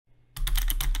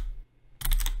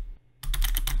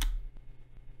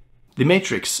The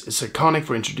Matrix is iconic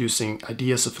for introducing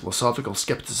ideas of philosophical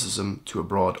skepticism to a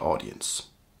broad audience.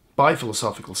 By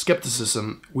philosophical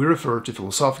skepticism, we refer to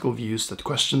philosophical views that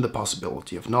question the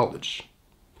possibility of knowledge.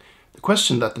 The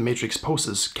question that the Matrix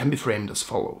poses can be framed as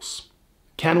follows.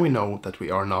 Can we know that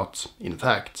we are not, in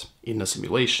fact, in a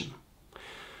simulation?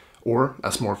 Or,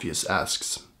 as Morpheus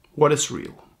asks, what is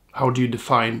real? How do you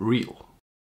define real?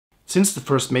 Since the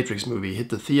first Matrix movie hit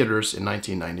the theaters in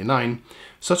 1999,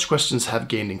 such questions have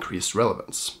gained increased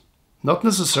relevance. Not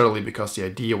necessarily because the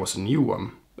idea was a new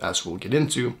one, as we'll get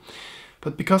into,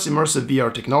 but because immersive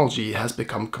VR technology has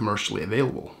become commercially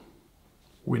available.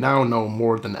 We now know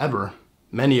more than ever,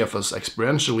 many of us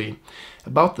experientially,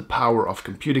 about the power of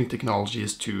computing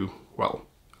technologies to, well,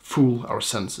 fool our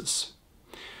senses.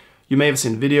 You may have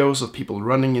seen videos of people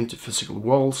running into physical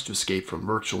walls to escape from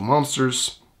virtual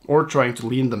monsters, or trying to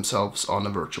lean themselves on a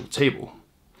virtual table.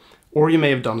 Or you may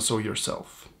have done so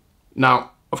yourself.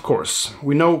 Now, of course,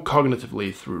 we know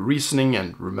cognitively through reasoning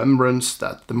and remembrance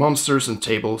that the monsters and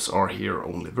tables are here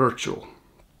only virtual.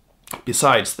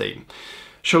 Besides, they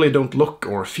surely don't look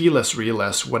or feel as real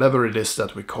as whatever it is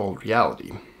that we call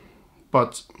reality.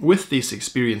 But with these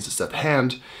experiences at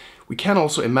hand, we can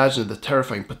also imagine the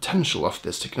terrifying potential of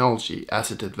this technology as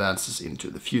it advances into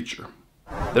the future.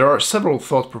 There are several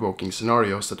thought-provoking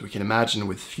scenarios that we can imagine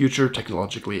with future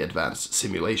technologically advanced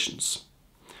simulations.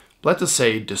 Let us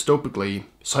say, dystopically,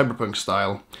 cyberpunk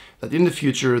style, that in the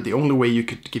future the only way you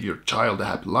could give your child a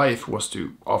happy life was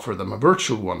to offer them a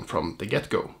virtual one from the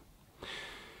get-go.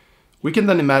 We can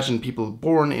then imagine people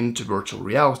born into virtual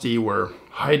reality where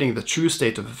hiding the true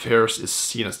state of affairs is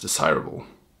seen as desirable.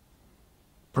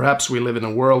 Perhaps we live in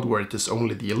a world where it is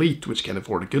only the elite which can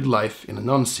afford a good life in a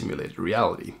non-simulated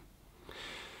reality.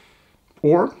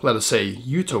 Or, let us say,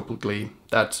 utopically,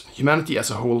 that humanity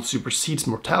as a whole supersedes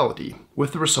mortality,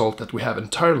 with the result that we have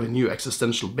entirely new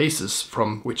existential basis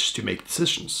from which to make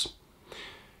decisions.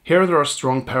 Here there are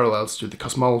strong parallels to the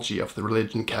cosmology of the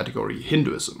religion category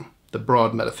Hinduism, the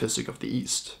broad metaphysic of the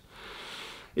East.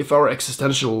 If our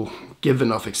existential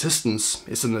given of existence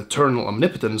is an eternal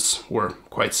omnipotence, where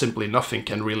quite simply nothing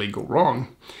can really go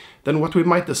wrong, then what we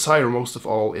might desire most of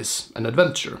all is an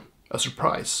adventure, a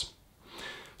surprise.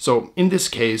 So, in this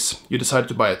case, you decide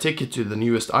to buy a ticket to the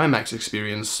newest IMAX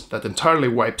experience that entirely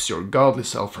wipes your godly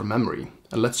self from memory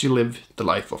and lets you live the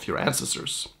life of your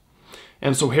ancestors.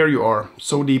 And so here you are,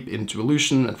 so deep into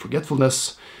illusion and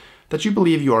forgetfulness that you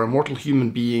believe you are a mortal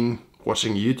human being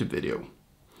watching a YouTube video.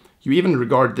 You even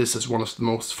regard this as one of the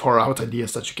most far-out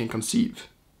ideas that you can conceive.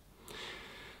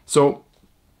 So,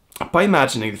 by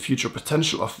imagining the future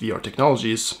potential of VR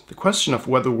technologies, the question of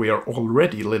whether we are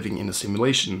already living in a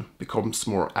simulation becomes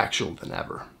more actual than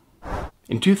ever.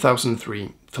 In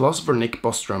 2003, philosopher Nick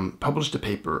Bostrom published a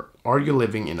paper, Are You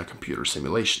Living in a Computer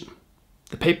Simulation?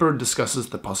 The paper discusses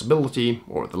the possibility,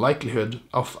 or the likelihood,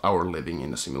 of our living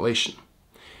in a simulation.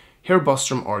 Here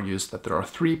Bostrom argues that there are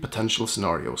three potential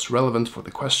scenarios relevant for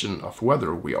the question of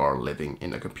whether we are living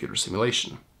in a computer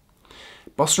simulation.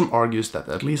 Bostrom argues that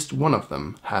at least one of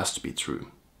them has to be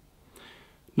true.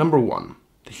 Number 1.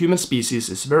 The human species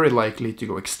is very likely to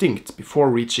go extinct before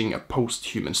reaching a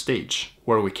post-human stage,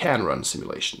 where we can run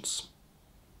simulations.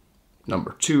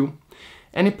 Number 2.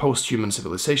 Any post-human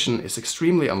civilization is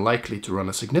extremely unlikely to run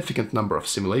a significant number of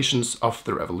simulations of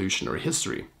their evolutionary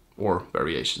history, or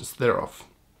variations thereof.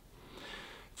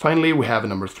 Finally, we have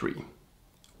number 3.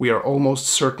 We are almost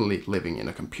certainly living in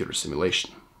a computer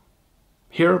simulation.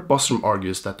 Here, Bostrom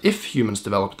argues that if humans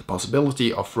develop the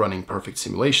possibility of running perfect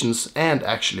simulations and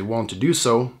actually want to do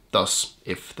so, thus,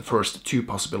 if the first two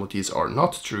possibilities are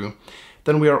not true,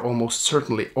 then we are almost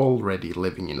certainly already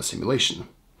living in a simulation.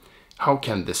 How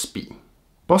can this be?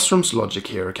 Bostrom's logic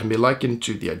here can be likened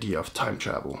to the idea of time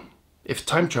travel. If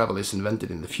time travel is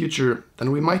invented in the future,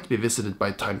 then we might be visited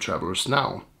by time travelers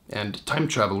now, and time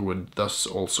travel would thus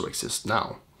also exist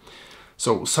now.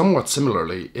 So, somewhat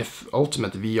similarly, if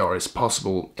ultimate VR is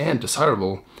possible and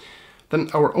desirable,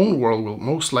 then our own world will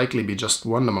most likely be just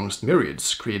one amongst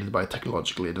myriads created by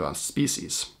technologically advanced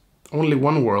species. Only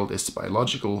one world is the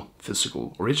biological,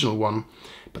 physical, original one,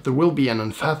 but there will be an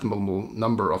unfathomable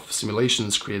number of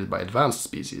simulations created by advanced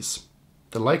species.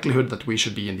 The likelihood that we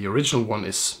should be in the original one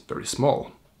is very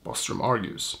small, Bostrom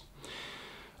argues.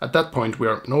 At that point, we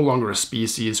are no longer a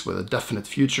species with a definite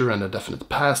future and a definite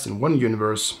past in one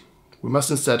universe. We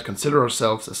must instead consider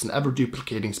ourselves as an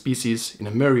ever-duplicating species in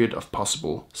a myriad of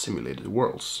possible simulated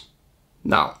worlds.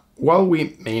 Now, while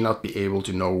we may not be able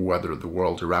to know whether the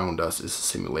world around us is a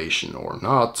simulation or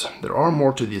not, there are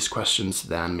more to these questions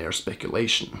than mere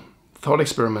speculation. Thought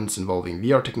experiments involving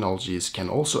VR technologies can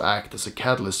also act as a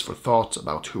catalyst for thought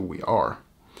about who we are.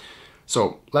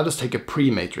 So let us take a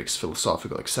pre-Matrix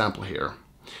philosophical example here.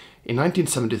 In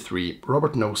 1973,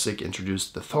 Robert Nozick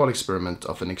introduced the thought experiment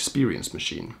of an experience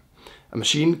machine. A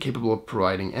machine capable of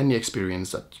providing any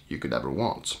experience that you could ever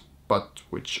want, but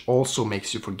which also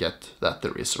makes you forget that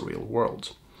there is a real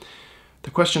world.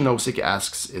 The question Nozick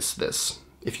asks is this: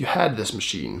 if you had this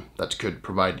machine that could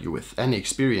provide you with any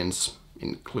experience,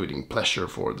 including pleasure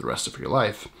for the rest of your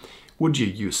life, would you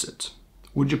use it?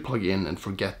 Would you plug in and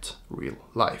forget real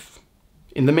life?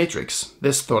 In The Matrix,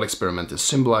 this thought experiment is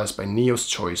symbolized by Neo's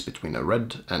choice between a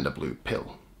red and a blue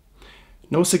pill.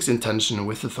 Nozick's intention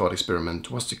with the thought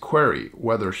experiment was to query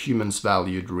whether humans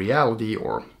valued reality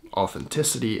or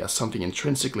authenticity as something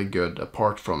intrinsically good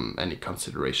apart from any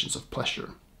considerations of pleasure.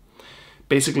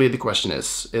 Basically, the question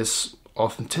is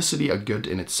authenticity a good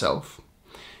in itself?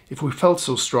 If we felt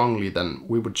so strongly, then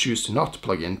we would choose to not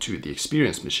plug into the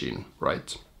experience machine,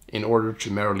 right? In order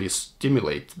to merely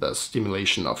stimulate the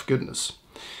stimulation of goodness.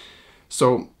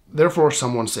 So, therefore,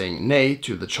 someone saying nay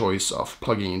to the choice of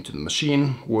plugging into the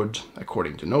machine would,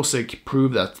 according to Nozick,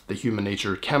 prove that the human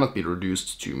nature cannot be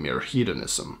reduced to mere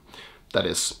hedonism. That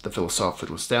is, the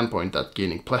philosophical standpoint that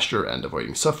gaining pleasure and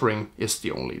avoiding suffering is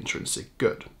the only intrinsic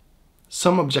good.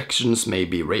 Some objections may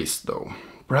be raised, though.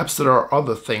 Perhaps there are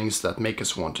other things that make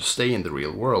us want to stay in the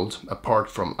real world, apart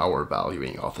from our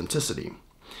valuing authenticity.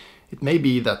 It may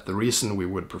be that the reason we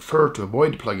would prefer to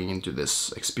avoid plugging into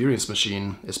this experience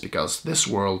machine is because this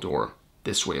world, or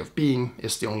this way of being,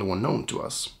 is the only one known to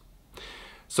us.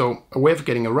 So, a way of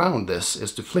getting around this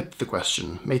is to flip the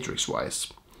question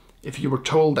matrix-wise. If you were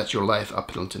told that your life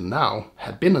up until now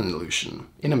had been an illusion,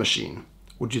 in a machine,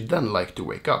 would you then like to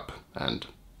wake up and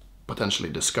potentially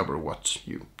discover what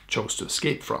you chose to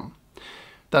escape from?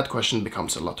 That question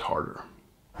becomes a lot harder.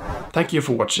 Thank you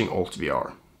for watching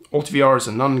AltVR. AltVR is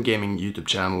a non-gaming YouTube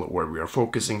channel where we are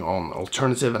focusing on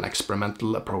alternative and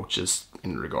experimental approaches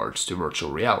in regards to virtual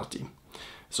reality.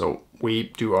 So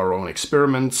we do our own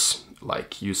experiments,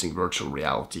 like using virtual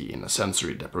reality in a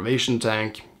sensory deprivation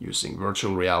tank, using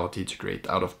virtual reality to create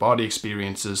out-of-body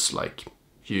experiences, like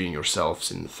viewing yourselves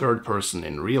in third person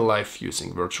in real life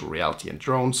using virtual reality and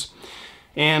drones.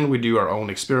 And we do our own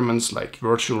experiments like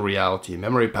virtual reality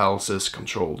memory palaces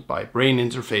controlled by brain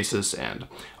interfaces and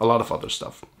a lot of other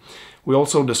stuff. We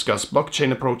also discuss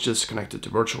blockchain approaches connected to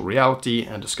virtual reality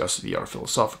and discuss VR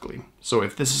philosophically. So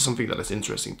if this is something that is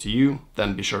interesting to you,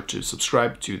 then be sure to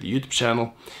subscribe to the YouTube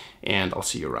channel and I'll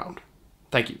see you around.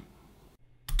 Thank you.